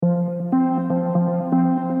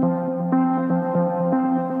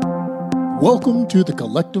Welcome to the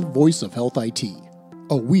Collective Voice of Health IT,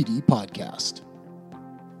 a Weedy podcast.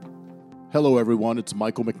 Hello everyone, it's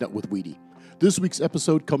Michael McNutt with Weedy. This week's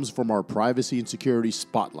episode comes from our Privacy and Security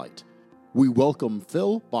Spotlight. We welcome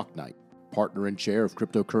Phil Bauknight, Partner and Chair of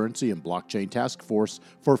Cryptocurrency and Blockchain Task Force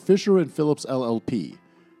for Fisher Phillips LLP.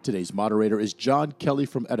 Today's moderator is John Kelly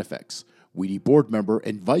from Edifex, Weedy Board Member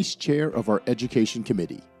and Vice Chair of our Education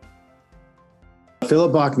Committee.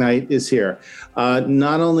 Phillip Bauknight is here.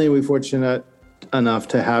 Not only are we fortunate enough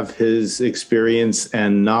to have his experience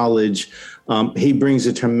and knowledge, he brings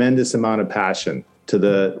a tremendous amount of passion to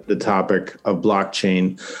the topic of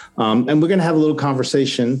blockchain. And we're going to have a little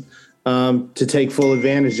conversation to take full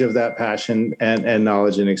advantage of that passion and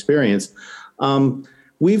knowledge and experience.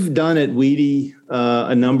 We've done at Weedy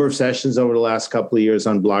a number of sessions over the last couple of years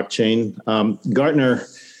on blockchain. Gartner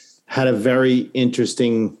had a very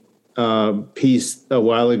interesting piece a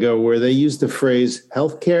while ago where they used the phrase,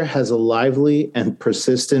 healthcare has a lively and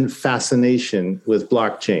persistent fascination with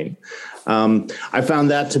blockchain. I found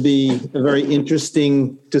that to be a very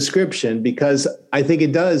interesting description because I think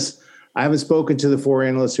it does. I haven't spoken to the four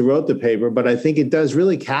analysts who wrote the paper, but I think it does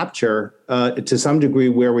really capture to some degree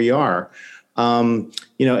where we are.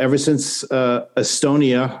 Ever since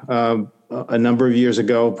Estonia, a number of years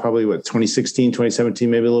ago, probably 2016, 2017,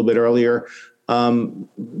 maybe a little bit earlier,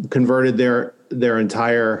 converted their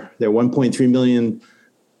 1.3 million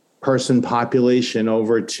person population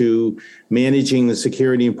over to managing the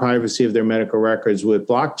security and privacy of their medical records with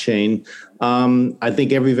blockchain. I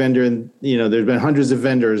think every vendor, there's been hundreds of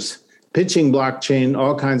vendors pitching blockchain,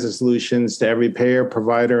 all kinds of solutions to every payer,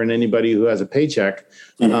 provider, and anybody who has a paycheck,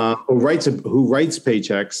 who writes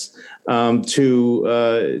paychecks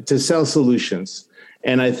to sell solutions.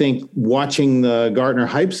 And I think watching the Gartner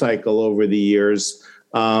hype cycle over the years,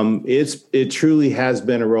 it truly has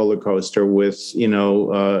been a roller coaster with,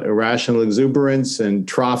 irrational exuberance and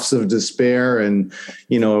troughs of despair and,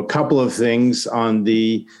 a couple of things on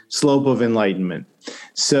the slope of enlightenment.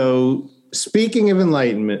 So speaking of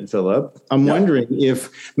enlightenment, Philip, I'm wondering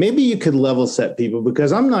if maybe you could level set people,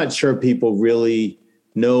 because I'm not sure people really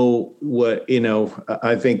know what,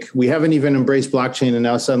 I think we haven't even embraced blockchain and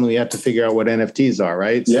now suddenly we have to figure out what NFTs are,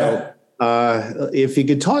 right? Yeah. So if you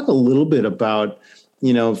could talk a little bit about,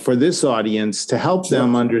 for this audience to help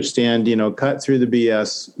them understand, cut through the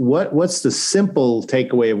BS, what's the simple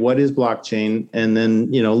takeaway of what is blockchain? And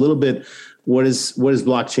then, a little bit, what is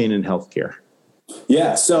blockchain in healthcare?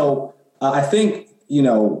 Yeah. So I think,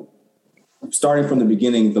 starting from the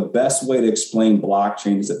beginning, the best way to explain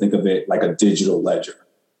blockchain is to think of it like a digital ledger.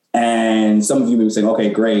 And some of you may be saying, okay,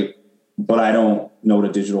 great, but I don't know what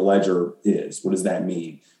a digital ledger is. What does that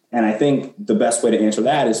mean? And I think the best way to answer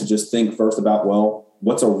that is to just think first about, well,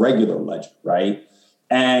 what's a regular ledger, right?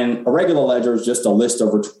 And a regular ledger is just a list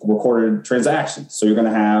of recorded transactions. So you're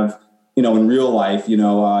going to have, in real life, you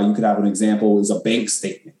could have an example is a bank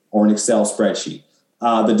statement or an Excel spreadsheet.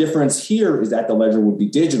 The difference here is that the ledger would be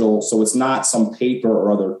digital, so it's not some paper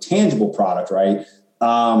or other tangible product, right?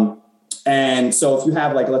 And so if you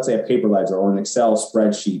have, let's say, a paper ledger or an Excel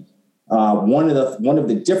spreadsheet, one of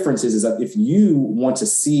the differences is that if you want to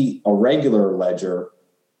see a regular ledger,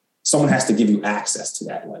 someone has to give you access to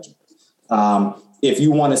that ledger. If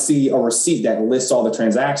you want to see a receipt that lists all the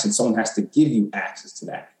transactions, someone has to give you access to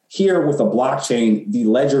that. Here with a blockchain, the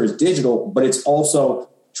ledger is digital, but it's also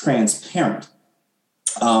transparent.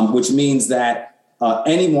 Which means that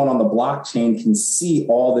anyone on the blockchain can see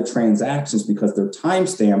all the transactions because they're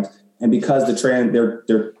timestamped, and because they're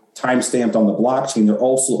timestamped on the blockchain, they're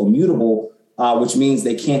also immutable, which means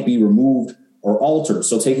they can't be removed or altered.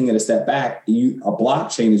 So taking it a step back, a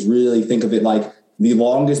blockchain is really, think of it like the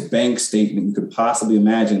longest bank statement you could possibly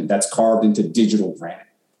imagine that's carved into digital granite.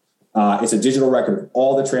 It's a digital record of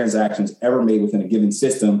all the transactions ever made within a given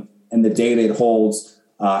system, and the data it holds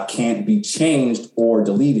can't be changed or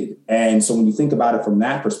deleted. And so when you think about it from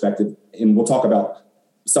that perspective, and we'll talk about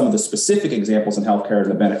some of the specific examples in healthcare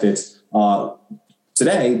and the benefits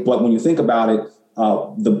today, but when you think about it,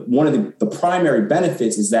 one of the primary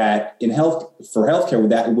benefits is that for healthcare,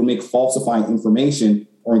 with that, it would make falsifying information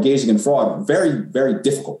or engaging in fraud very, very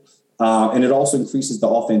difficult. And it also increases the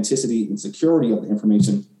authenticity and security of the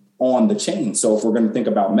information on the chain. So if we're going to think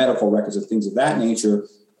about medical records and things of that nature,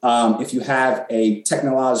 if you have a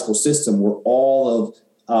technological system where all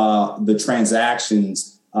of the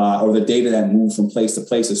transactions or the data that moves from place to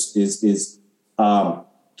place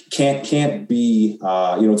can't be,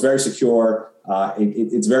 it's very secure.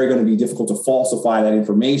 It's very going to be difficult to falsify that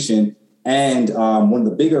information. And one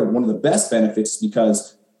of the best benefits,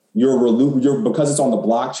 because you're because it's on the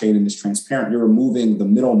blockchain and it's transparent, you're removing the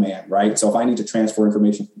middleman, right? So if I need to transfer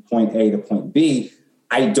information from point A to point B,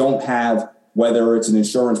 I don't have, whether it's an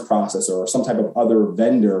insurance processor or some type of other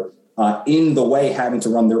vendor in the way having to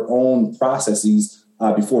run their own processes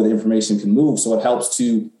before the information can move. So it helps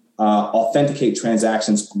to authenticate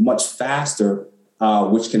transactions much faster,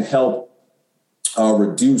 which can help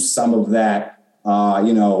reduce some of that,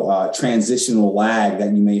 transitional lag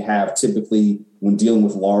that you may have typically when dealing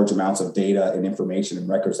with large amounts of data and information and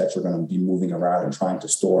records that you're going to be moving around and trying to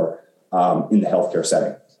store in the healthcare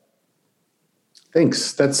setting.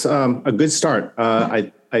 Thanks. That's a good start.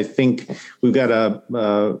 I think we've got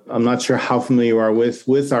I'm not sure how familiar you are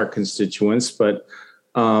with our constituents, but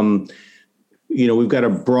we've got a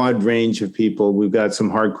broad range of people. We've got some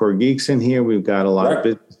hardcore geeks in here. We've got a lot of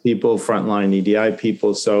business people, frontline EDI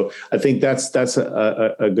people. So I think that's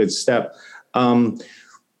a good step.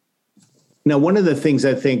 Now, one of the things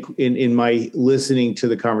I think in my listening to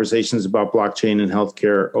the conversations about blockchain and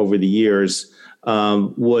healthcare over the years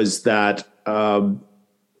was that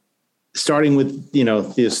starting with, the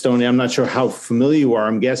Estonia, I'm not sure how familiar you are.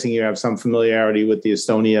 I'm guessing you have some familiarity with the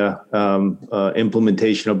Estonia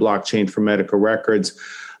implementation of blockchain for medical records.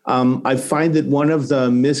 I find that one of the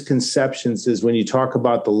misconceptions is when you talk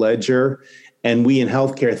about the ledger, and we in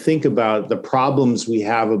healthcare think about the problems we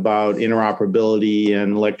have about interoperability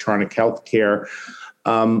and electronic healthcare.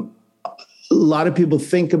 A lot of people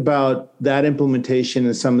think about that implementation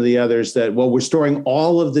and some of the others that, we're storing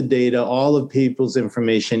all of the data, all of people's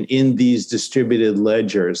information in these distributed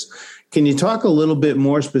ledgers. Can you talk a little bit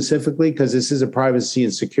more specifically, because this is a privacy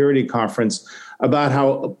and security conference, about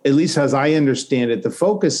how, at least as I understand it, the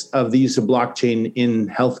focus of the use of blockchain in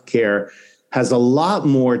healthcare has a lot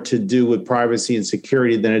more to do with privacy and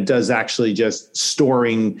security than it does actually just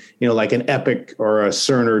storing, like an Epic or a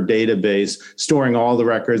Cerner database, storing all the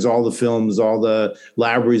records, all the films, all the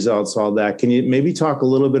lab results, all that. Can you maybe talk a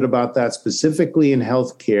little bit about that specifically in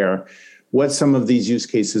healthcare, what some of these use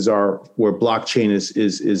cases are where blockchain is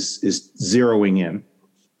zeroing in?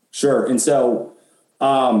 Sure. And so,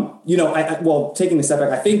 taking a step back,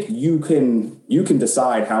 I think you can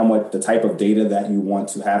decide how much the type of data that you want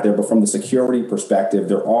to have there. But from the security perspective,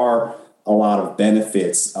 there are a lot of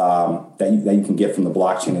benefits that you can get from the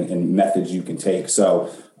blockchain and methods you can take. So,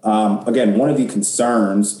 again, one of the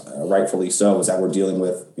concerns, rightfully so, is that we're dealing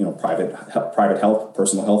with private health,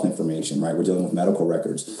 personal health information. Right, we're dealing with medical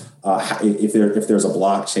records. If there's a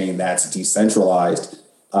blockchain that's decentralized,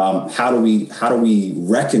 how do we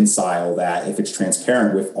reconcile that if it's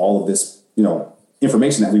transparent with all of this,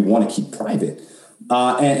 information that we want to keep private?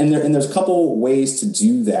 And there's a couple ways to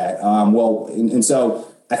do that. So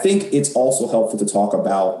I think it's also helpful to talk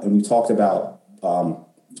about, and we talked about,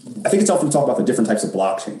 I think it's helpful to talk about the different types of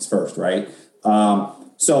blockchains first, right?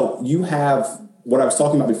 So you have what I was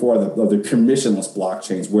talking about before, the permissionless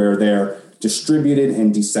blockchains, where they're distributed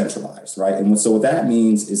and decentralized, right? And so what that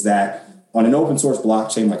means is that on an open source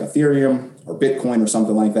blockchain like Ethereum or Bitcoin or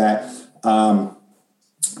something like that,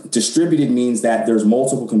 distributed means that there's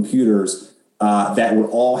multiple computers that would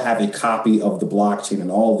all have a copy of the blockchain, and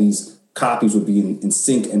all of these copies would be in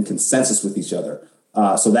sync and consensus with each other.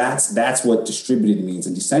 So that's what distributed means.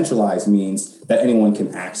 And decentralized means that anyone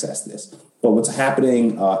can access this. But what's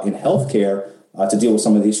happening in healthcare to deal with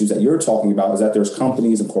some of the issues that you're talking about is that there's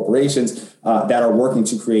companies and corporations that are working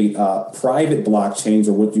to create private blockchains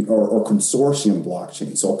or consortium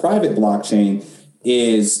blockchains. So a private blockchain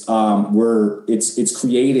is where it's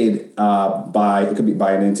created it could be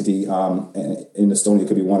by an entity in Estonia, it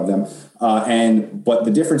could be one of them. But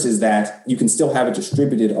the difference is that you can still have it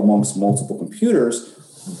distributed amongst multiple computers,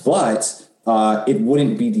 but it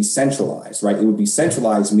wouldn't be decentralized, right? It would be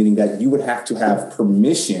centralized, meaning that you would have to have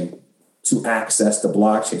permission to access the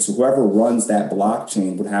blockchain. So whoever runs that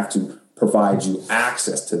blockchain would have to provide you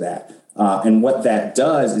access to that. And what that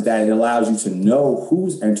does is that it allows you to know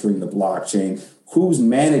who's entering the blockchain, who's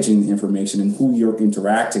managing the information, and who you're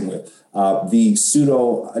interacting with. The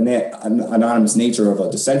pseudo-anonymous nature of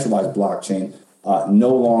a decentralized blockchain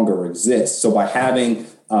no longer exists. So by having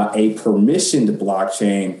a permissioned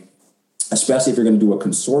blockchain, especially if you're going to do a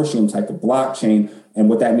consortium type of blockchain, and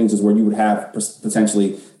what that means is where you would have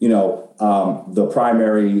potentially, the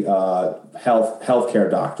primary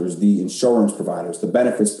healthcare doctors, the insurance providers, the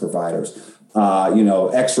benefits providers,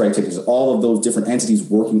 X-ray tickets, all of those different entities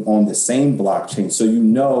working on the same blockchain. So you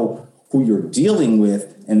know who you're dealing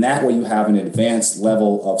with, and that way you have an advanced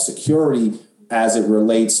level of security as it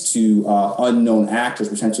relates to unknown actors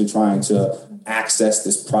potentially trying to access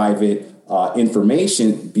this private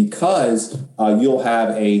information, because you'll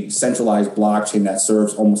have a centralized blockchain that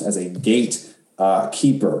serves almost as a gate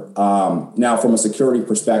keeper. Now, from a security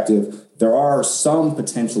perspective, there are some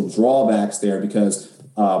potential drawbacks there because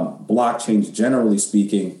blockchains, generally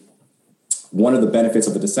speaking, one of the benefits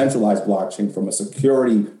of a decentralized blockchain from a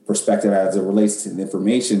security perspective as it relates to the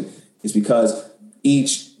information is because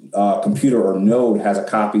each computer or node has a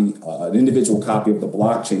copy, an individual copy of the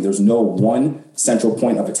blockchain. There's no one central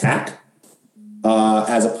point of attack,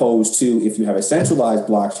 as opposed to if you have a centralized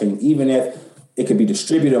blockchain, even if it could be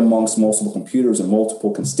distributed amongst multiple computers and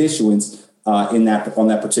multiple constituents in that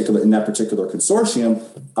particular consortium.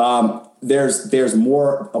 There's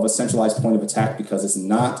more of a centralized point of attack because it's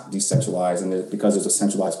not decentralized, and because there's a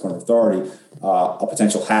centralized point of authority. A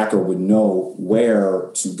potential hacker would know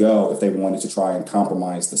where to go if they wanted to try and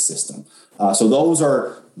compromise the system. So those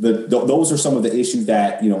are some of the issues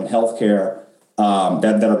that in healthcare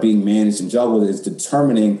that are being managed and juggled, is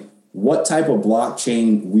determining what type of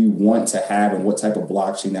blockchain we want to have and what type of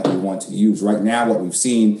blockchain that we want to use. Right now, what we've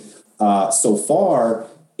seen so far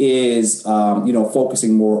is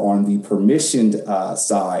focusing more on the permissioned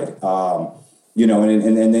side,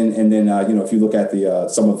 and then if you look at the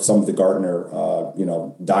some of the Gartner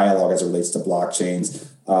dialogue as it relates to blockchains,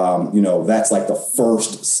 that's like the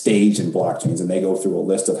first stage in blockchains, and they go through a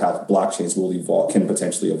list of how blockchains can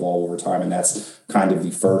potentially evolve over time, and that's kind of the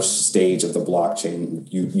first stage of the blockchain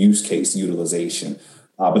use case utilization.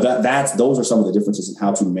 But those are some of the differences in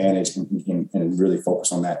how to manage and really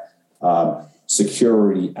focus on that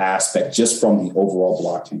security aspect just from the overall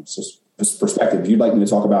blockchain perspective. If you'd like me to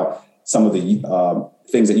talk about some of the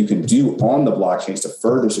things that you can do on the blockchains to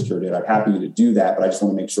further security, I'm happy to do that, but I just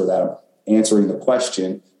want to make sure that I'm answering the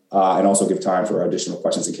question and also give time for additional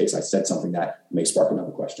questions in case I said something that may spark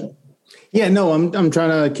another question. Yeah, no, I'm trying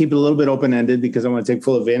to keep it a little bit open-ended because I want to take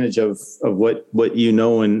full advantage of what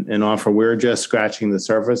and offer. We're just scratching the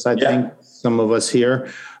surface, I think, some of us here.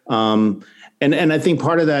 And I think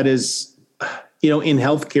part of that is, in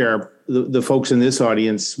healthcare, the folks in this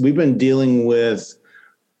audience, we've been dealing with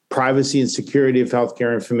privacy and security of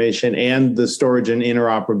healthcare information and the storage and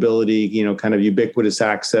interoperability, kind of ubiquitous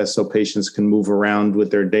access so patients can move around with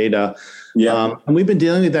their data. Yeah. And we've been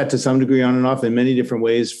dealing with that to some degree on and off in many different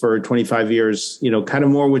ways for 25 years, kind of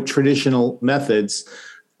more with traditional methods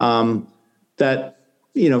that,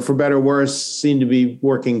 for better or worse, seem to be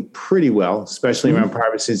working pretty well, especially around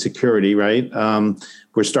privacy and security, right?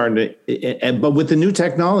 We're starting to, but with the new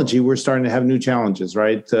technology, we're starting to have new challenges,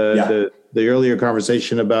 right? The earlier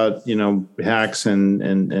conversation about, hacks and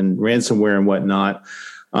ransomware and whatnot.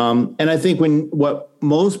 And I think what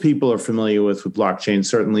most people are familiar with blockchain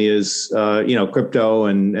certainly is, crypto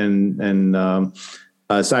and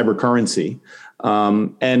cyber currency.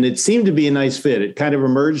 And it seemed to be a nice fit. It kind of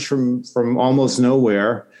emerged from almost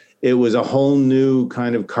nowhere. It was a whole new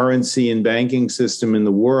kind of currency and banking system in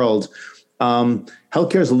the world.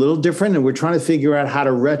 Healthcare is a little different, and we're trying to figure out how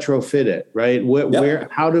to retrofit it, right?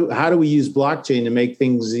 How do we use blockchain to make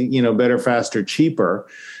things, better, faster, cheaper?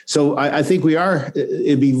 So I think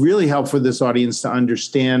it'd be really helpful for this audience to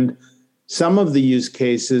understand some of the use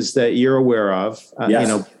cases that you're aware of.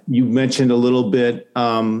 You mentioned a little bit,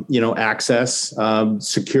 access,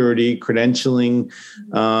 security, credentialing,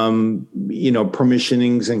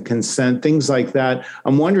 permissionings and consent, things like that.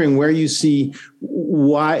 I'm wondering where you see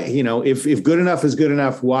why, if good enough is good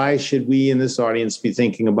enough, why should we in this audience be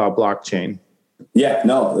thinking about blockchain? Yeah,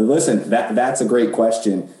 no, listen, that's a great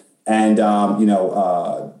question. And,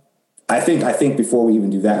 I think before we even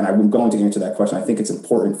do that, and I'm going to answer that question, I think it's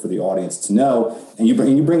important for the audience to know, and you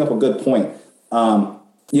bring up a good point.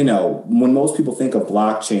 When most people think of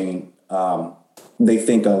blockchain, they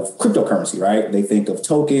think of cryptocurrency, right? They think of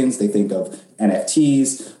tokens, they think of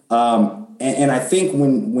NFTs. And I think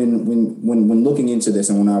when looking into this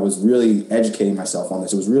and when I was really educating myself on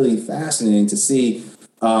this, it was really fascinating to see,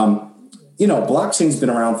 blockchain's been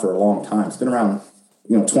around for a long time. It's been around,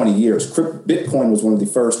 20 years. Bitcoin was one of the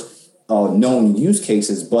first known use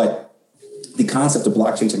cases, but the concept of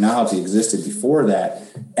blockchain technology existed before that.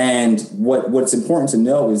 And what's important to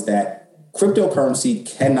know is that cryptocurrency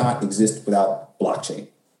cannot exist without blockchain,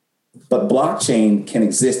 but blockchain can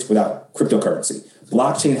exist without cryptocurrency.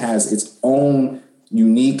 Blockchain has its own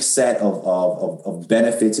unique set of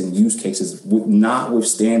benefits and use cases,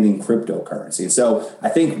 notwithstanding cryptocurrency. And so I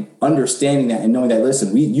think understanding that and knowing that,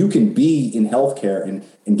 listen, you can be in healthcare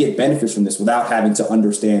and get benefits from this without having to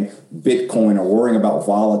understand Bitcoin or worrying about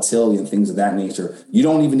volatility and things of that nature. You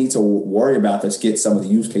don't even need to worry about this, get some of the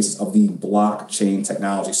use cases of the blockchain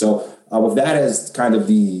technology. So with that as kind of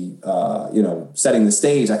the, setting the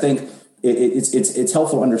stage, I think it's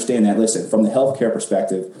helpful to understand that, listen, from the healthcare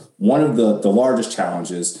perspective, one of the largest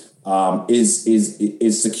challenges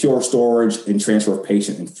is secure storage and transfer of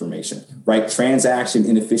patient information, right? Transaction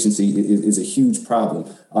inefficiency is a huge problem.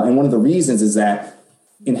 And one of the reasons is that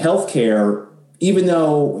in healthcare, even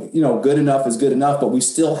though, good enough is good enough, but we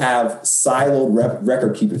still have siloed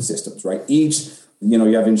record keeping systems, right? Each, you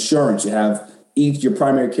have insurance, you have your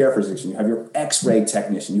primary care physician, you have your x-ray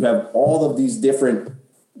technician, you have all of these different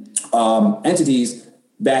entities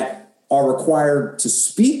that are required to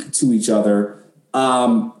speak to each other,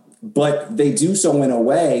 but they do so in a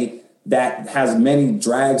way that has many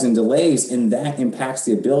drags and delays, and that impacts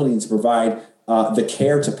the ability to provide the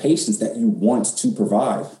care to patients that you want to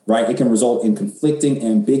provide, right? It can result in conflicting,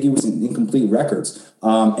 ambiguous, and incomplete records.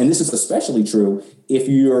 And this is especially true if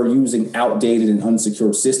you're using outdated and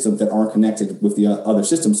unsecured systems that aren't connected with the other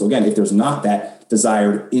systems. So again, if there's not that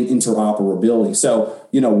desired interoperability. So,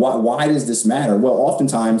 why does this matter? Well,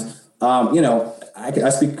 oftentimes, I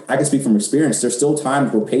can speak from experience. There's still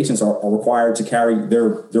times where patients are required to carry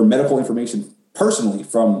their medical information personally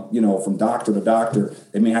from doctor to doctor.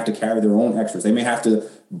 They may have to carry their own x-rays. They may have to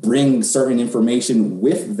bring certain information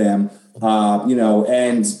with them,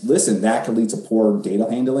 and listen, that could lead to poor data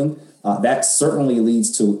handling. That certainly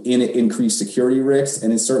leads to increased security risks,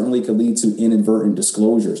 and it certainly could lead to inadvertent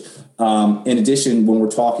disclosures. In addition, when we're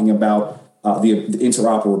talking about the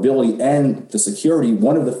interoperability and the security,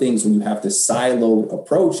 one of the things when you have this siloed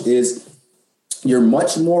approach is you're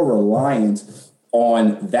much more reliant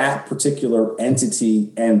on that particular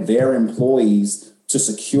entity and their employees to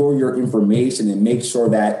secure your information and make sure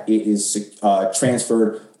that it is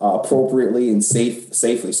transferred appropriately and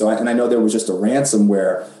safely. So, I know there was just a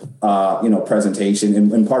ransomware, presentation,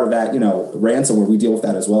 and part of that, ransomware, we deal with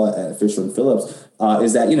that as well at Fisher and Phillips,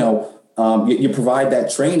 is that, you provide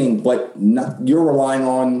that training, but you're relying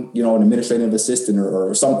on, an administrative assistant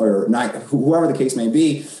or whoever the case may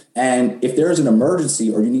be. And if there's an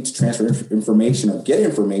emergency or you need to transfer information or get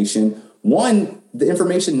information, the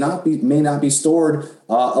information may not be stored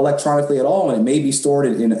electronically at all, and it may be stored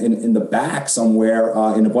in the back somewhere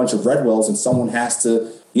in a bunch of red wells, and someone has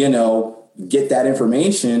to, get that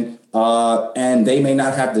information, and they may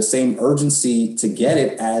not have the same urgency to get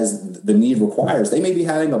it as the need requires. They may be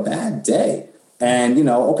having a bad day, and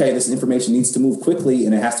this information needs to move quickly,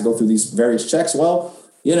 and it has to go through these various checks. Well,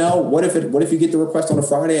 what if you get the request on a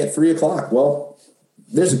Friday at 3:00? Well,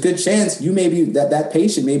 there's a good chance you may be that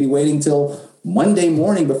patient may be waiting till Monday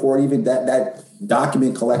morning before even that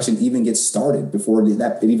document collection even gets started, before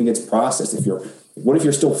that it even gets processed. What if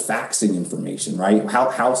you're still faxing information, right?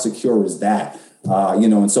 How secure is that?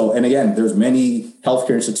 And again, there's many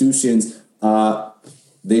healthcare institutions,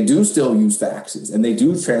 they do still use faxes, and they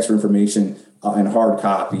do transfer information in hard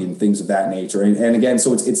copy and things of that nature. And again,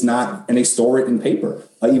 so it's not, and they store it in paper.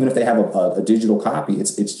 Even if they have a digital copy,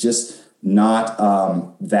 it's just not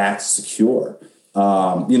that secure.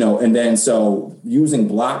 And then so using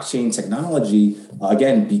blockchain technology,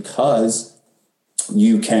 again, because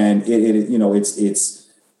you can,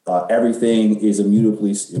 everything is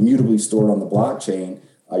immutably stored on the blockchain.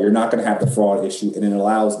 You're not going to have the fraud issue, and it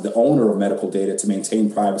allows the owner of medical data to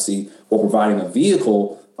maintain privacy while providing a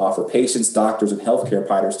vehicle for patients, doctors, and healthcare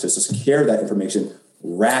providers to secure that information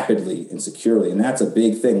rapidly and securely. And that's a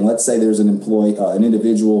big thing. Let's say there's an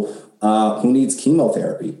individual who needs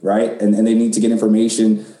chemotherapy, right? And they need to get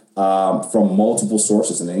information from multiple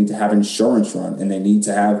sources, and they need to have insurance run, and they need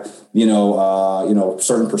to have,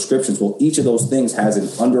 certain prescriptions. Well, each of those things has an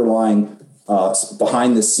underlying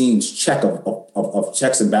behind the scenes check of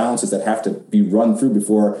checks and balances that have to be run through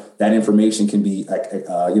before that information can be,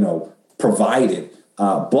 provided.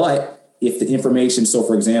 But if the information, so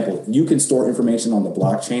for example, you can store information on the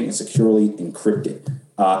blockchain and securely encrypt it.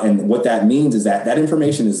 And what that means is that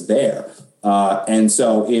information is there. And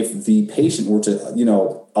so if the patient were to,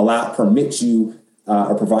 permit you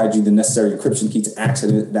or provide you the necessary encryption key to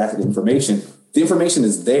access that information, the information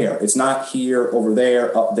is there. It's not here, over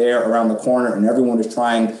there, up there, around the corner, and everyone is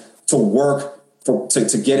trying to work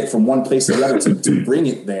to get it from one place to the other to bring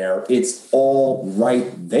it there. It's all right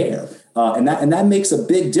there. And that makes a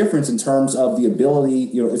big difference in terms of the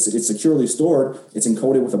ability, it's securely stored, it's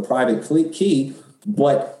encoded with a private key,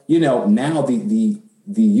 but, now the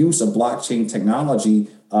use of blockchain technology,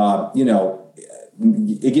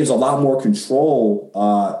 it gives a lot more control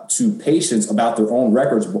to patients about their own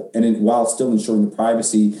records, while still ensuring the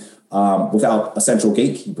privacy without a central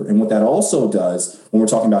gatekeeper. And what that also does when we're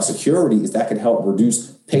talking about security is that can help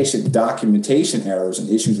reduce patient documentation errors and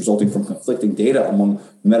issues resulting from conflicting data among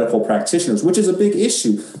medical practitioners, which is a big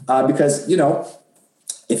issue because,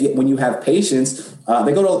 when you have patients,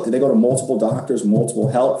 they go to multiple doctors,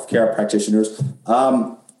 multiple healthcare practitioners.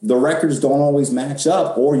 the records don't always match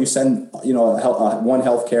up, or you send, one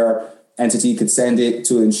healthcare entity could send it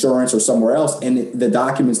to insurance or somewhere else, and the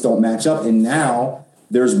documents don't match up. And now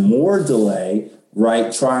there's more delay,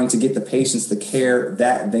 right? Trying to get the patients the care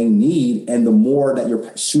that they need. And the more that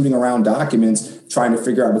you're shooting around documents, trying to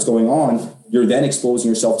figure out what's going on, you're then exposing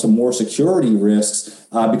yourself to more security risks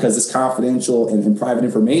because this confidential and private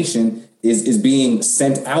information is being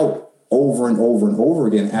sent out over and over and over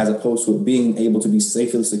again, as opposed to it being able to be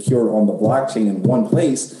safely secured on the blockchain in one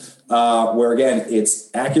place, where again, it's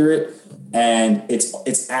accurate and it's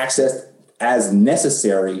accessed as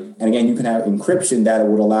necessary. And again, you can have encryption that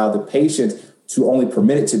would allow the patient to only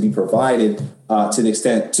permit it to be provided to the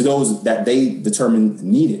extent to those that they determine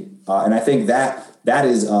need it. And I think that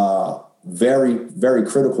is very, very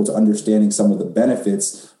critical to understanding some of the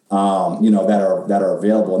benefits that are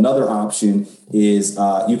available. Another option is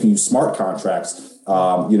you can use smart contracts,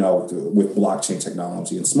 with blockchain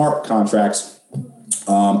technology. And smart contracts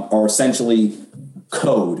are essentially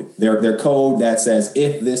code. They're code that says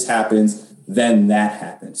if this happens, then that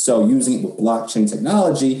happens. So using it with blockchain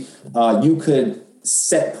technology, you could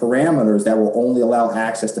set parameters that will only allow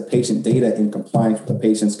access to patient data in compliance with the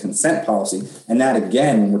patient's consent policy. And that,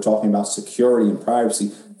 again, when we're talking about security and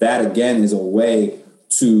privacy, that, again, is a way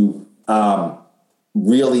to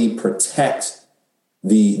really protect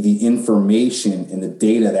the information and the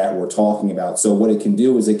data that we're talking about. So what it can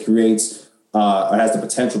do is it creates, it has the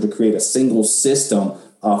potential to create a single system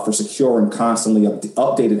for secure and constantly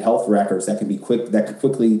updated health records that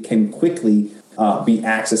can quickly be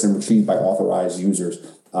accessed and retrieved by authorized users.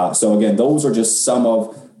 So again, those are just some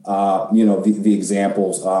of the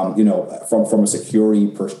examples from a security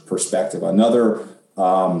perspective. Another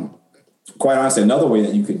quite honestly, another way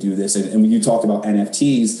that you could do this, and when you talked about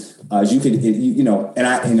NFTs, is you could, and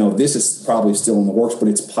I this is probably still in the works, but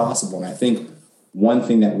it's possible. And I think one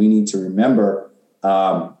thing that we need to remember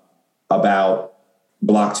about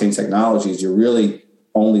blockchain technology is you're really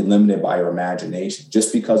only limited by your imagination.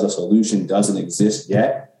 Just because a solution doesn't exist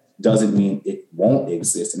yet doesn't mean it won't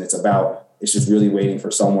exist. And it's just really waiting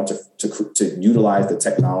for someone to utilize the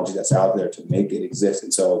technology that's out there to make it exist.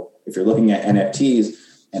 And so if you're looking at NFTs,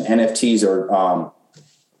 and NFTs are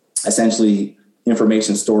essentially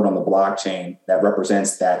information stored on the blockchain that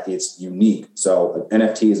represents that it's unique. So an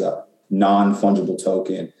NFT is a non-fungible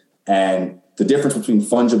token. And the difference between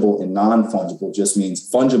fungible and non-fungible just means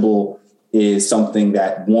fungible is something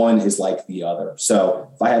that one is like the other. So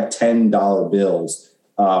if I have $10 bills,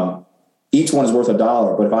 each one is worth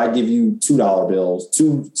 $1. But if I give you $2 bills,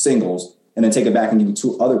 two singles, and then take it back and give you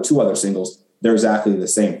two other singles, they're exactly the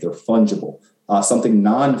same. They're fungible. Something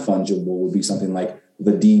non-fungible would be something like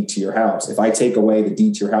the deed to your house. If I take away the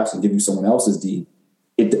deed to your house and give you someone else's deed,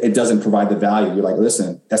 it doesn't provide the value. You're like,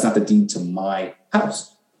 listen, that's not the deed to my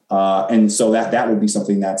house. And so that would be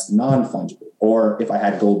something that's non-fungible. Or if I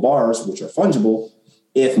had gold bars, which are fungible,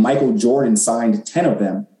 if Michael Jordan signed 10 of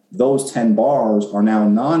them, those 10 bars are now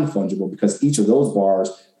non-fungible because each of those bars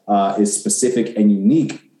is specific and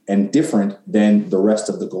unique and different than the rest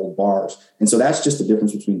of the gold bars. And so that's just the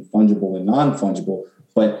difference between fungible and non-fungible.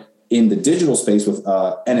 But in the digital space with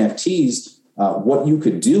NFTs, what you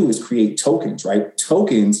could do is create tokens, right?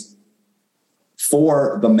 Tokens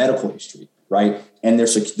for the medical history, right? And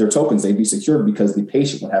they're tokens, they'd be secured because the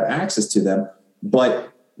patient would have access to them.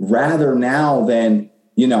 But rather now than,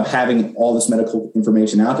 having all this medical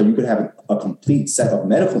information out there, you could have a complete set of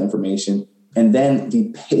medical information, and then the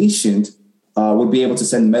patient would be able to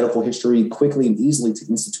send medical history quickly and easily to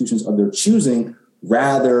institutions of their choosing,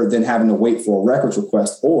 rather than having to wait for a records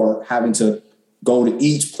request or having to go to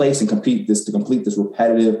each place and complete this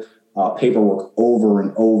repetitive paperwork over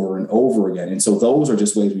and over and over again. And so those are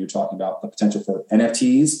just ways where you're talking about the potential for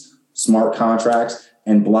NFTs, smart contracts,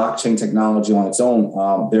 and blockchain technology on its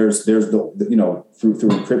own. There's the through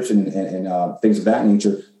encryption and things of that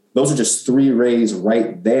nature. Those are just three ways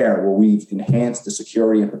right there where we've enhanced the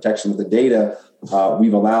security and protection of the data.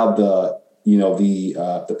 We've allowed the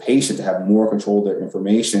patient to have more control of their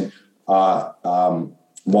information while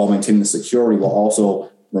maintaining the security, while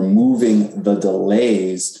also removing the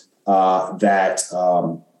delays that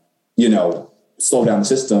slow down the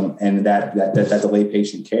system and that delay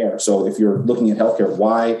patient care. So if you're looking at healthcare,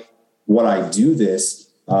 why would I do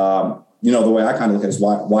this? The way I kind of look at it is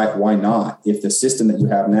why not? If the system that you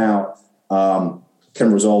have now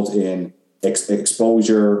can result in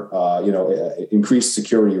exposure, increased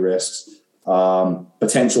security risks,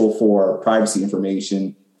 potential for privacy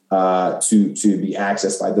information to be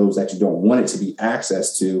accessed by those that you don't want it to be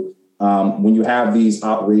accessed to. When you have these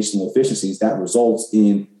operational efficiencies, that results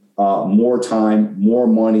in more time, more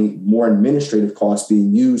money, more administrative costs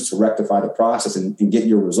being used to rectify the process and get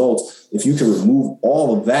your results. If you can remove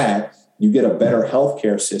all of that, you get a better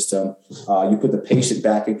healthcare system. You put the patient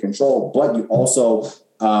back in control, but you also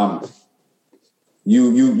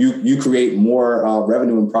you create more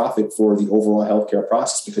revenue and profit for the overall healthcare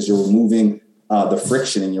process because you're removing the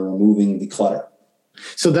friction and you're removing the clutter.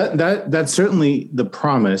 So that's certainly the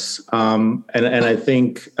promise, and I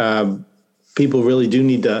think people really do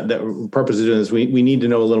need to. The purpose of doing this, we need to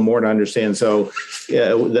know a little more to understand. So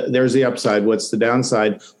there's the upside. What's the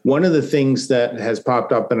downside? One of the things that has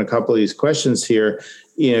popped up in a couple of these questions here,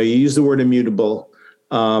 you use the word immutable,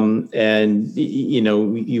 and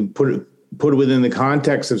you put it within the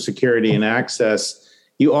context of security and access.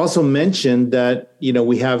 You also mentioned that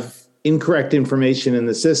we have incorrect information in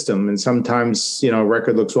the system, and sometimes a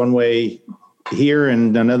record looks one way here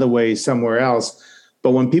and another way somewhere else.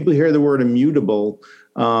 But when people hear the word immutable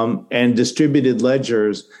and distributed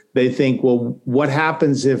ledgers, they think, well, what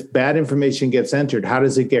happens if bad information gets entered? How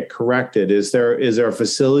does it get corrected? Is there a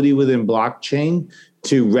facility within blockchain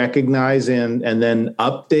to recognize and then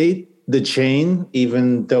update the chain,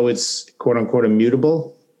 even though it's quote unquote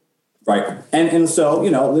immutable? Right. And so,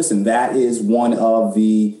 listen, that is one of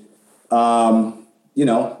the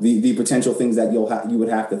the potential things that you would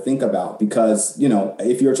have to think about, because,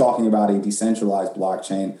 if you're talking about a decentralized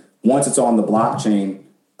blockchain, once it's on the blockchain,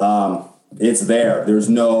 it's there. There's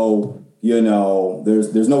no,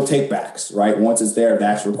 there's no take backs, right? Once it's there,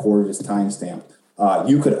 that's recorded as timestamped.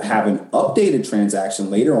 You could have an updated transaction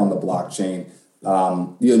later on the blockchain,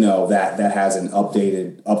 that has an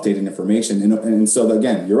updated information. And so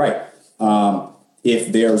again, you're right.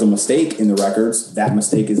 If there's a mistake in the records, that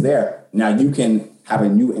mistake is there. Now you can have a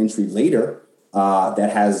new entry later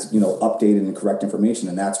that has updated and correct information,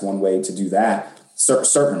 and that's one way to do that.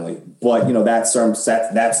 Certainly, but that's one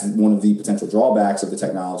of the potential drawbacks of the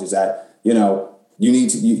technology is that it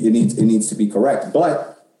needs to be correct.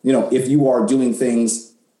 But if you are doing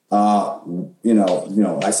things, I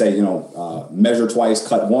say measure twice,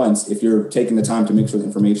 cut once. If you're taking the time to make sure the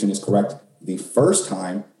information is correct the first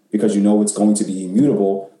time, because it's going to be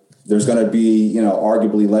immutable, there's going to be,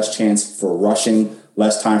 arguably less chance for rushing,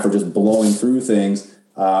 less time for just blowing through things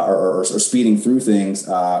or speeding through things,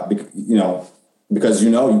 because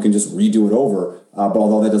you can just redo it over. But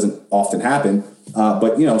although that doesn't often happen,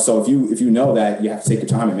 so if you know that you have to take your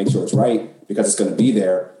time and make sure it's right because it's going to be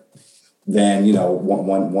there, then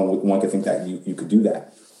one could think that you could do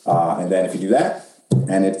that, and then if you do that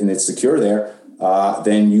and it's secure there,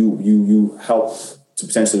 then you help to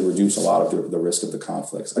potentially reduce a lot of the risk of the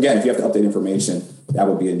conflicts. Again, if you have to update information, that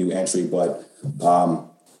would be a new entry, but that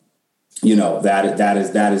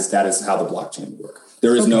is how the blockchain works.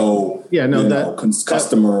 There is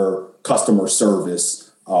customer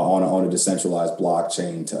service on a decentralized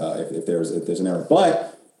blockchain if there's an error.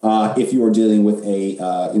 But if you are dealing with a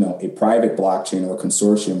private blockchain or a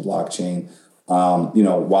consortium blockchain,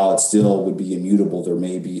 while it still would be immutable, there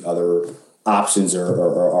may be other options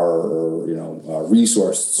or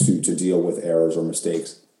resource to deal with errors or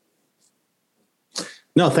mistakes.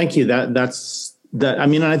 No, thank you. That's that. I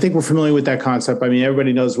mean, I think we're familiar with that concept. I mean,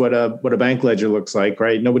 everybody knows what a bank ledger looks like,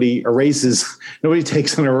 right? Nobody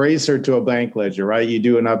takes an eraser to a bank ledger, right? You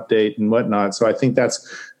do an update and whatnot. So I think that's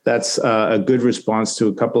a good response to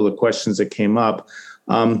a couple of the questions that came up.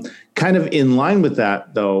 Kind of in line with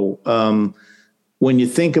that, though, when you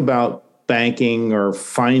think about banking or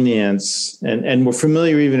finance, and we're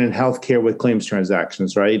familiar even in healthcare with claims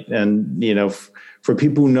transactions, right? And, for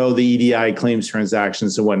people who know the EDI claims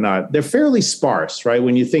transactions and whatnot, they're fairly sparse, right?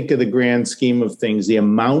 When you think of the grand scheme of things, the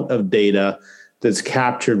amount of data that's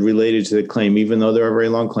captured related to the claim, even though there are very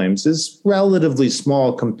long claims, is relatively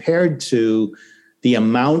small compared to the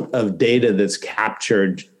amount of data that's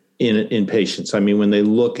captured in patients. I mean, when they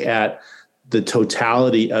look at the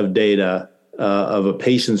totality of data of a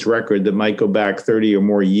patient's record that might go back 30 or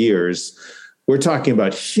more years, we're talking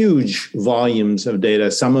about huge volumes of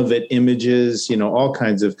data, some of it images, all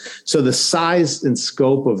kinds of. So the size and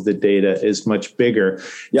scope of the data is much bigger.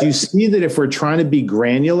 Yep. Do you see that if we're trying to be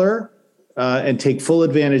granular and take full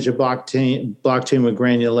advantage of blockchain with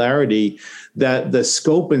granularity, that the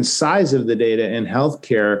scope and size of the data in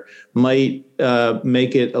healthcare might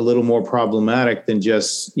make it a little more problematic than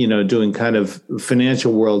just, doing kind of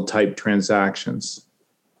financial world type transactions?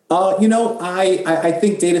 I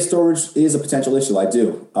think data storage is a potential issue. I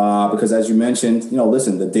do, because as you mentioned,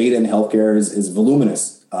 listen, the data in healthcare is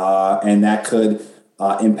voluminous, and that could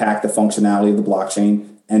impact the functionality of the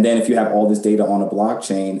blockchain. And then if you have all this data on a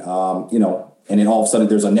blockchain, and then all of a sudden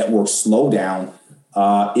there's a network slowdown,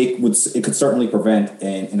 it could certainly prevent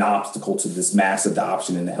an obstacle to this mass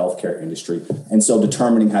adoption in the healthcare industry. And so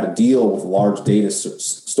determining how to deal with large data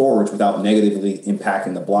storage without negatively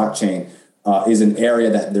impacting the blockchain is an area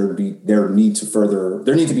that there need to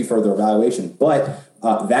be further evaluation. But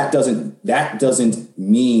that doesn't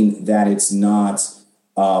mean that it's not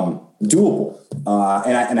doable.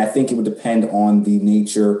 And I think it would depend on the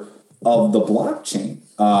nature of the blockchain.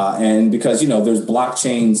 And because, there's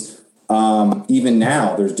blockchains. Even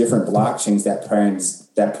now, there's different blockchains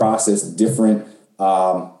that process different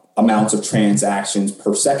amounts of transactions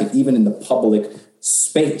per second, even in the public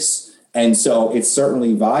space. And so it's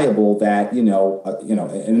certainly viable that, and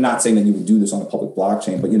I'm not saying that you would do this on a public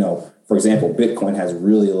blockchain, but, for example, Bitcoin has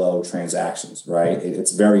really low transactions, right?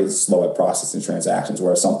 It's very slow at processing transactions,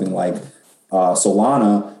 whereas something like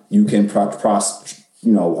Solana, you can process,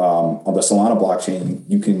 on the Solana blockchain,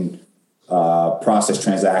 you can process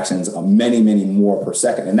transactions many, many more per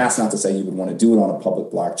second. And that's not to say you would want to do it on a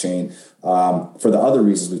public blockchain for the other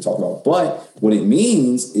reasons we talked about. But what it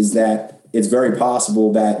means is that it's very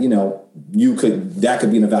possible that, that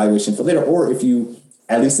could be an evaluation for later. Or if you,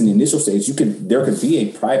 at least in the initial stage, there could be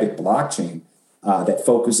a private blockchain that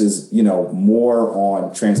focuses, more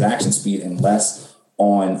on transaction speed and less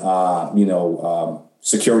on,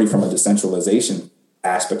 security from a decentralization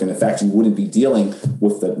aspect. And in fact, you wouldn't be dealing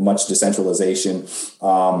with the much decentralization, in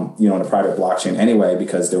a private blockchain anyway,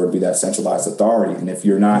 because there would be that centralized authority. And if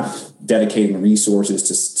you're not dedicating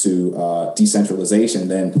resources to decentralization,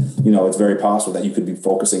 then, it's very possible that you could be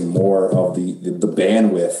focusing more of the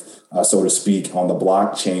bandwidth, so to speak, on the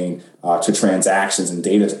blockchain to transactions and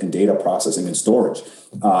data processing and storage.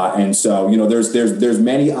 And so, there's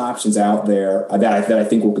many options out there that I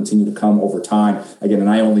think will continue to come over time. Again, and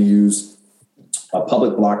I only use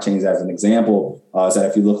public blockchains as an example, is that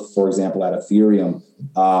if you look, for example, at Ethereum,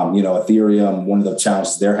 Ethereum, one of the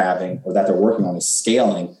challenges they're having or that they're working on is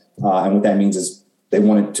scaling. And what that means is they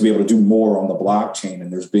want to be able to do more on the blockchain.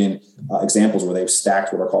 And there's been examples where they've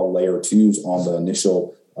stacked what are called layer 2s on the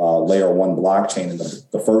initial layer 1 blockchain. And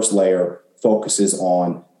the first layer focuses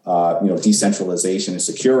on decentralization and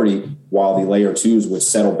security, while the layer 2s would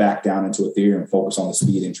settle back down into Ethereum and focus on the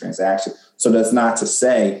speed and transaction. So that's not to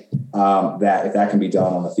say that if that can be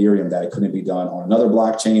done on Ethereum, that it couldn't be done on another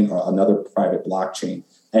blockchain or another private blockchain.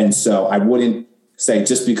 And so I wouldn't say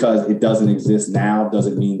just because it doesn't exist now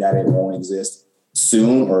doesn't mean that it won't exist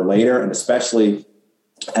soon or later. And especially,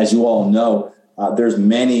 as you all know, there's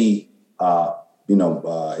many in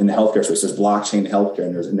the healthcare space, there's blockchain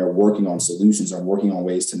healthcare, and they're working on solutions and working on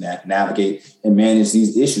ways to navigate and manage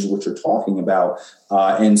these issues, which you're talking about.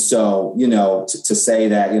 And so, to say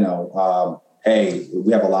that, hey,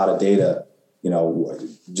 we have a lot of data,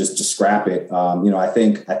 just scrap it. I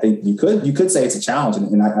think you could say it's a challenge,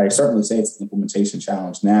 and I certainly say it's an implementation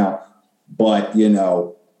challenge now. But,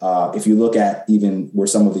 if you look at even where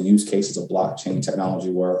some of the use cases of blockchain technology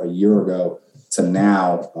were a year ago to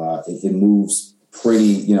now, it moves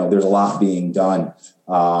pretty, there's a lot being done.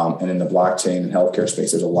 And in the blockchain and healthcare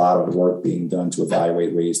space, there's a lot of work being done to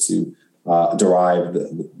evaluate ways to derive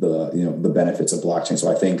the benefits of blockchain.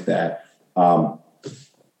 So I think that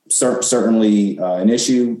certainly an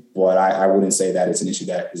issue, but I wouldn't say that it's an issue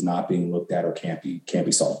that is not being looked at or can't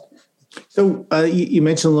be solved. So you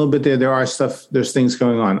mentioned a little bit there. There's things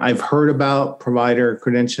going on. I've heard about provider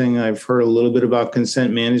credentialing. I've heard a little bit about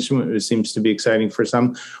consent management, which seems to be exciting for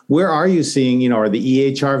some. Where are you seeing, are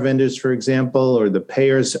the EHR vendors, for example, or the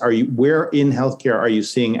payers? Where in healthcare are you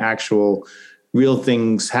seeing actual real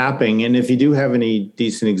things happening? And if you do have any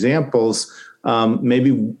decent examples,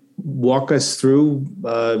 maybe walk us through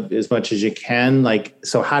as much as you can.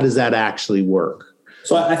 So how does that actually work?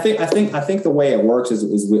 So I think the way it works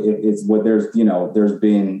is what there's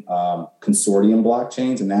been consortium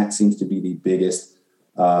blockchains, and that seems to be the biggest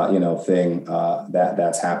thing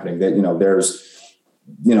that's happening. That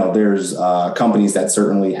there's companies that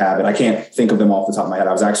certainly have it. I can't think of them off the top of my head.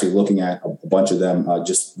 I was actually looking at a bunch of them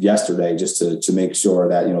just yesterday, just to make sure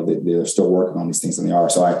that they're still working on these things, and they are.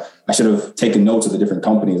 So I should have taken notes of the different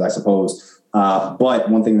companies, I suppose. But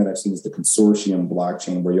one thing that I've seen is the consortium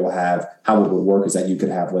blockchain, where you'll have, how it would work is that you could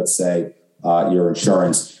have, let's say, your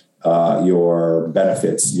insurance, your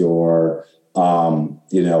benefits, your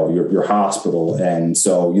hospital. And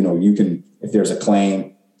so, you can, if there's a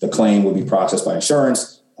claim, the claim will be processed by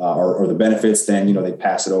insurance or the benefits, then, they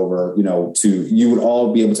pass it over, you would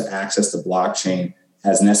all be able to access the blockchain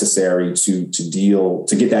as necessary to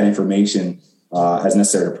get that information as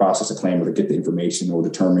necessary to process a claim or to get the information or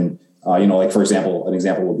determine. For example, an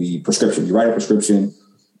example will be prescription. You write a prescription,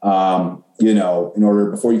 in order,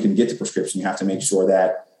 before you can get to prescription, you have to make sure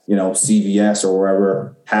that CVS or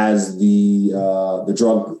wherever has the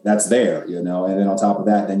drug that's there, and then on top of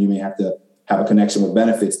that, then you may have to have a connection with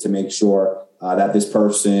benefits to make sure that this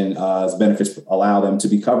person's benefits allow them to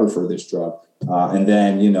be covered for this drug. And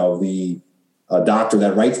then, the doctor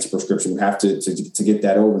that writes the prescription would have to get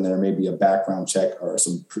that over. And there may be a background check or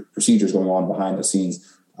some procedures going on behind the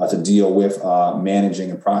scenes to deal with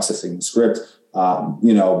managing and processing the script.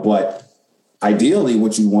 But ideally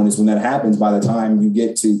what you want is when that happens, by the time you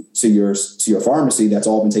get to your pharmacy, that's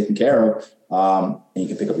all been taken care of, and you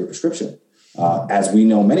can pick up your prescription. As we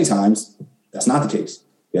know, many times that's not the case.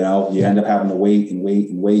 You end up having to wait, or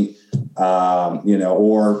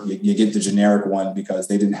you get the generic one because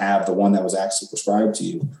they didn't have the one that was actually prescribed to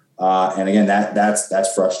you. And again,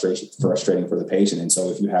 that's frustrating for the patient. And so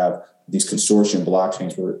if you have these consortium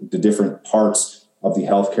blockchains where the different parts of the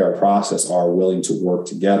healthcare process are willing to work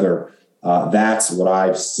together, that's what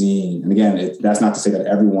I've seen. And again, that's not to say that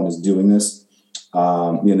everyone is doing this,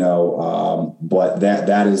 but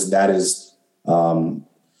that is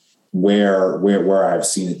where I've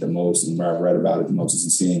seen it the most and where I've read about it the most is in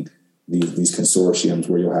seeing these consortiums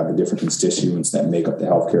where you'll have the different constituents that make up the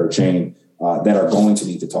healthcare chain that are going to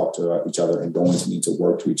need to talk to each other and going to need to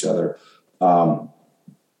work to each other.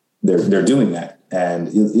 They're doing that.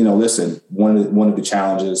 And, listen, one of the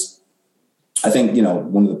challenges, I think,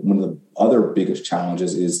 one of the other biggest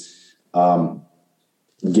challenges is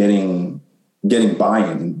getting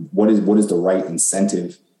buy-in. What is the right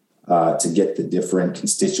incentive to get the different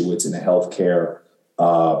constituents in the healthcare,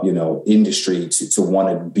 industry to want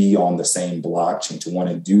to be on the same blockchain, to want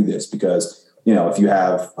to do this? Because, if you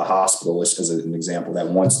have a hospital, as an example, that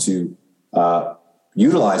wants to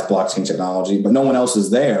utilize blockchain technology, but no one else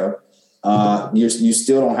is there, you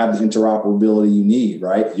still don't have the interoperability you need,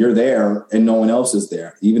 right? You're there and no one else is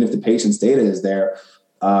there. Even if the patient's data is there,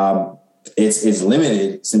 it's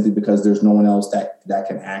limited simply because there's no one else that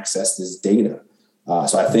can access this data.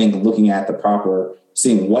 So I think looking at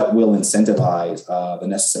seeing what will incentivize the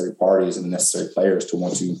necessary parties and the necessary players to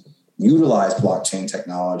want to utilize blockchain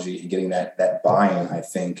technology and getting that buy-in, I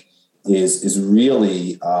think is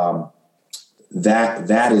really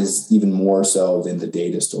that is even more so than the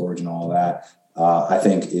data storage and all that. I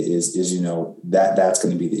think is that's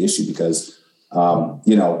going to be the issue because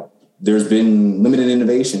there's been limited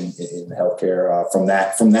innovation in healthcare from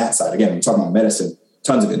that side. Again, we're talking about medicine.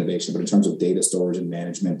 Tons of innovation, but in terms of data storage and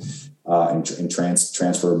management and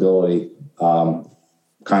transferability,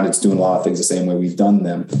 kind of it's doing a lot of things the same way we've done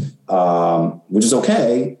them, which is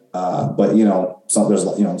okay. But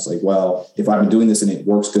it's like, well, if I've been doing this and it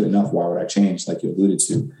works good enough, why would I change? Like you alluded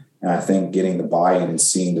to, and I think getting the buy-in and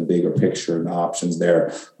seeing the bigger picture and the options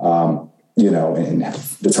there, and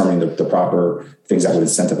determining the proper things that would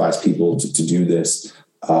incentivize people to do this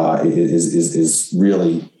is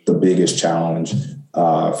really the biggest challenge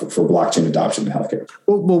for blockchain adoption in healthcare.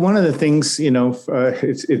 Well, one of the things,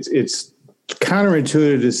 it's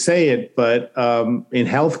counterintuitive to say it, but in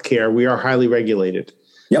healthcare, we are highly regulated.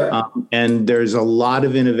 Yep. And there's a lot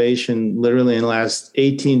of innovation literally in the last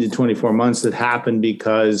 18 to 24 months that happened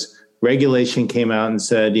because regulation came out and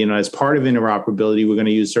said, as part of interoperability, we're going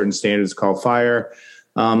to use certain standards called FHIR.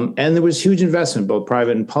 And there was huge investment, both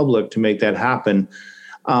private and public, to make that happen.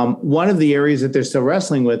 One of the areas that they're still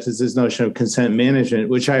wrestling with is this notion of consent management,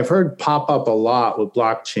 which I've heard pop up a lot with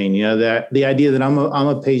blockchain. That the idea that I'm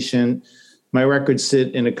a patient, my records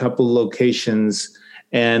sit in a couple of locations,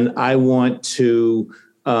 and I want to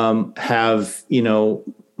have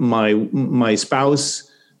my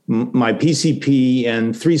spouse, my PCP,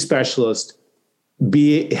 and 3 specialists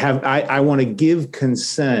I want to give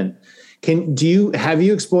consent. Have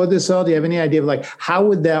you explored this all? Do you have any idea of how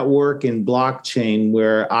would that work in blockchain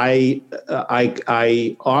where I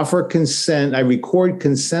offer consent, I record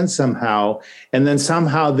consent somehow, and then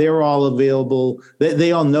somehow they're all available.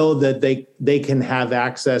 They all know that they can have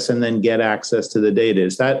access and then get access to the data.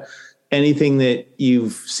 Is that anything that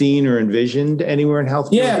you've seen or envisioned anywhere in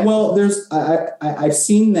healthcare? Yeah, well, I've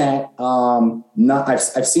seen that.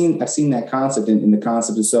 I've seen that concept in the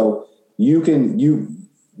concept of, so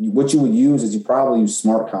what you would use is you probably use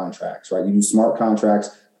smart contracts, right? You use smart contracts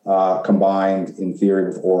combined in theory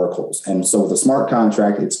with oracles. And so with a smart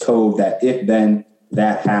contract, it's code that if then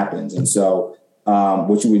that happens. And so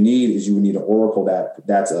what you would need is an oracle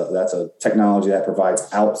that's a technology that provides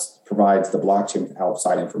the blockchain with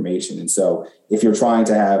outside information. And so if you're trying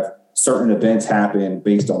to have certain events happen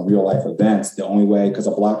based on real life events, the only way, because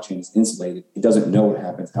a blockchain is insulated, it doesn't know what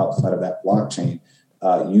happens outside of that blockchain.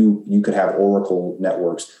 You could have oracle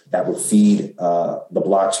networks that would feed the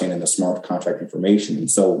blockchain and the smart contract information. And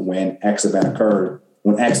so when X event occurred,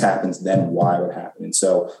 when X happens, then Y would happen. And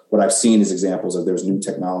so what I've seen is examples of there's new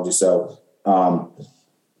technology. So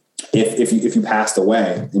if you passed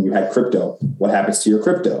away and you had crypto, what happens to your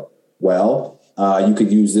crypto? Well, you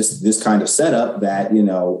could use this kind of setup that,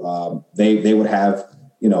 they would have,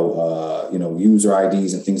 user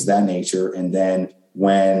IDs and things of that nature. And then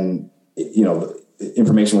when, the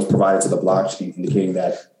information was provided to the blockchain indicating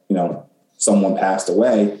that, someone passed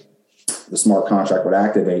away, the smart contract would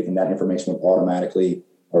activate and that information would automatically,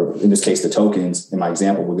 or in this case, the tokens in my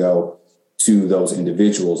example would go to those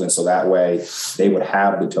individuals. And so that way they would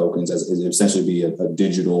have the tokens as essentially be a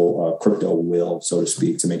digital crypto will, so to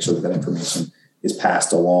speak, to make sure that information is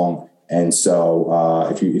passed along. And so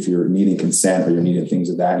if you're needing consent or you're needing things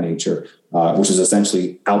of that nature, which is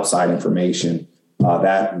essentially outside information,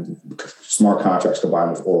 that smart contracts combined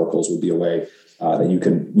with oracles would be a way that you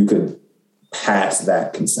could pass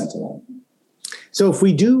that consent along. So if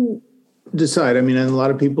we do decide, and a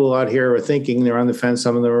lot of people out here are thinking they're on the fence.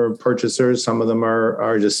 Some of them are purchasers, some of them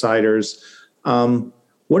are deciders.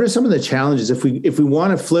 What are some of the challenges if we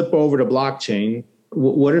want to flip over to blockchain?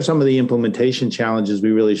 What are some of the implementation challenges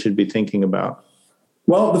we really should be thinking about?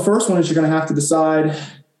 Well, the first one is you're going to have to decide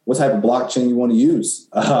what type of blockchain you want to use.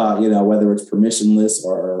 Whether it's permissionless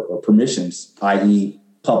or permissions, i.e.,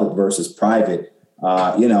 public versus private.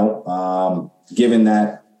 Given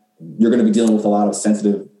that you're going to be dealing with a lot of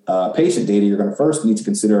sensitive patient data, you're going to first need to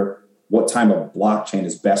consider what type of blockchain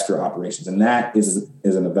is best for your operations. And that is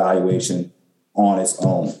an evaluation on its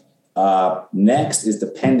own. Next is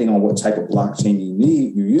depending on what type of blockchain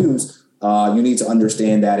you use, you need to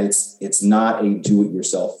understand that it's not a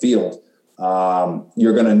do-it-yourself field.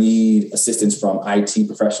 You're going to need assistance from IT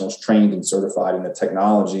professionals trained and certified in the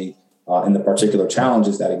technology and the particular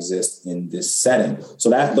challenges that exist in this setting. So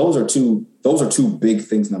those are two big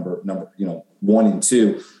things. Number 1 and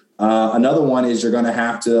 2. Another one is you're going to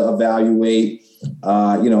have to evaluate,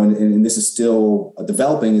 and this is still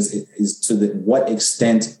developing, is to what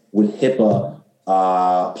extent would HIPAA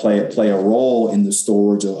play a role in the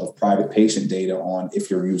storage of private patient data if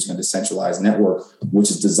you're using a decentralized network,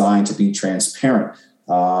 which is designed to be transparent.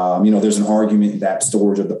 There's an argument that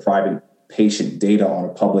storage of the private patient data on a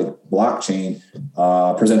public blockchain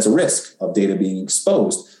presents a risk of data being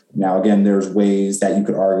exposed. Now, again, there's ways that you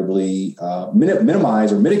could arguably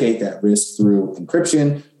minimize or mitigate that risk through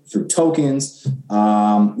encryption, through tokens,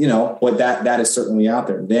 but that is certainly out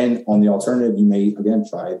there. Then on the alternative, you may, again,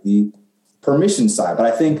 try the permission side. But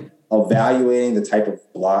I think evaluating the type of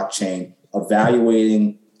blockchain,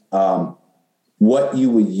 evaluating what you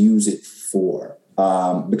would use it for.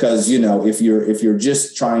 Because, if you're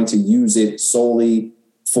just trying to use it solely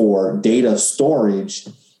for data storage,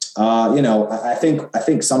 I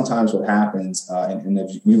think sometimes what happens, and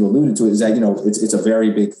you've alluded to it, is that, it's a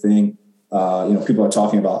very big thing. People are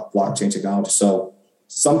talking about blockchain technology. So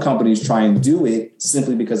some companies try and do it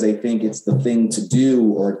simply because they think it's the thing to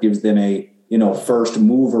do, or it gives them a, first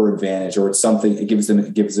mover advantage, or it's something, it gives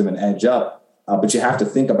them an edge up. But you have to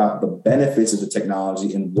think about the benefits of the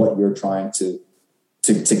technology and what you're trying to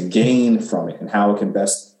gain from it and how it can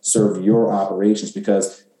best serve your operations.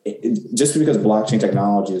 Because just because blockchain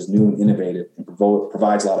technology is new and innovative and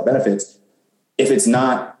provides a lot of benefits, if it's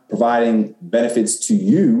not providing benefits to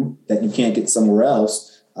you that you can't get somewhere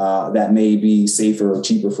else, that may be safer or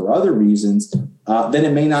cheaper for other reasons, then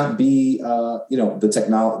it may not be,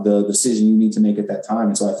 the decision you need to make at that time.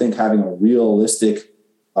 And so I think having a realistic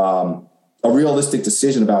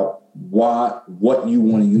decision about what you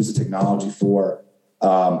want to use the technology for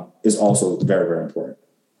is also very, very important.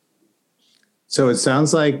 So it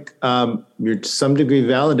sounds like you're to some degree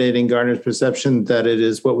validating Gartner's perception that it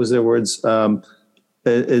is, what was their words?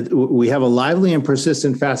 We have a lively and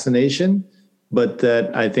persistent fascination, but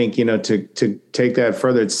that I think, to take that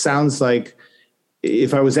further, it sounds like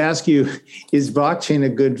if I was to ask you, is blockchain a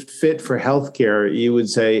good fit for healthcare? You would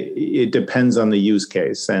say it depends on the use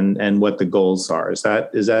case and what the goals are. Is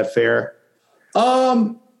that fair?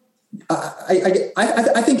 I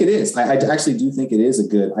think it is. I actually do think it is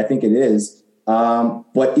I think it is.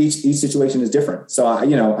 But each situation is different. So, I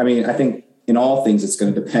think in all things, it's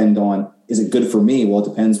going to depend on, is it good for me? Well, it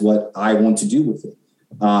depends what I want to do with it.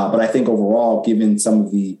 But I think overall, given some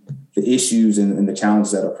of the issues and the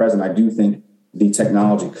challenges that are present, I do think the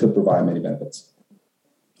technology could provide many benefits.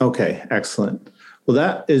 Okay, excellent. Well,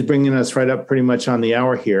 that is bringing us right up pretty much on the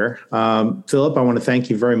hour here. Phillip, I want to thank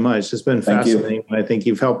you very much. It's been fascinating. I think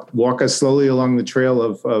you've helped walk us slowly along the trail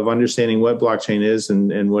of understanding what blockchain is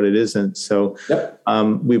and what it isn't. So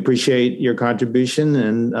we appreciate your contribution,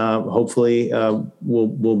 and hopefully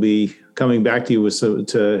we'll be coming back to you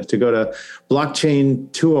to go to Blockchain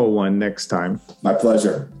 201 next time. My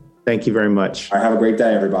pleasure. Thank you very much. All right, have a great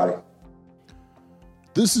day, everybody.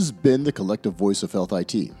 This has been the Collective Voice of Health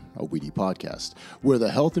IT, a WEDI podcast, where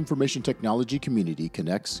the health information technology community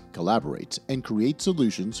connects, collaborates, and creates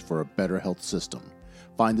solutions for a better health system.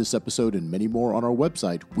 Find this episode and many more on our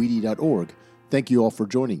website, wedi.org. Thank you all for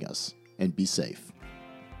joining us, and be safe.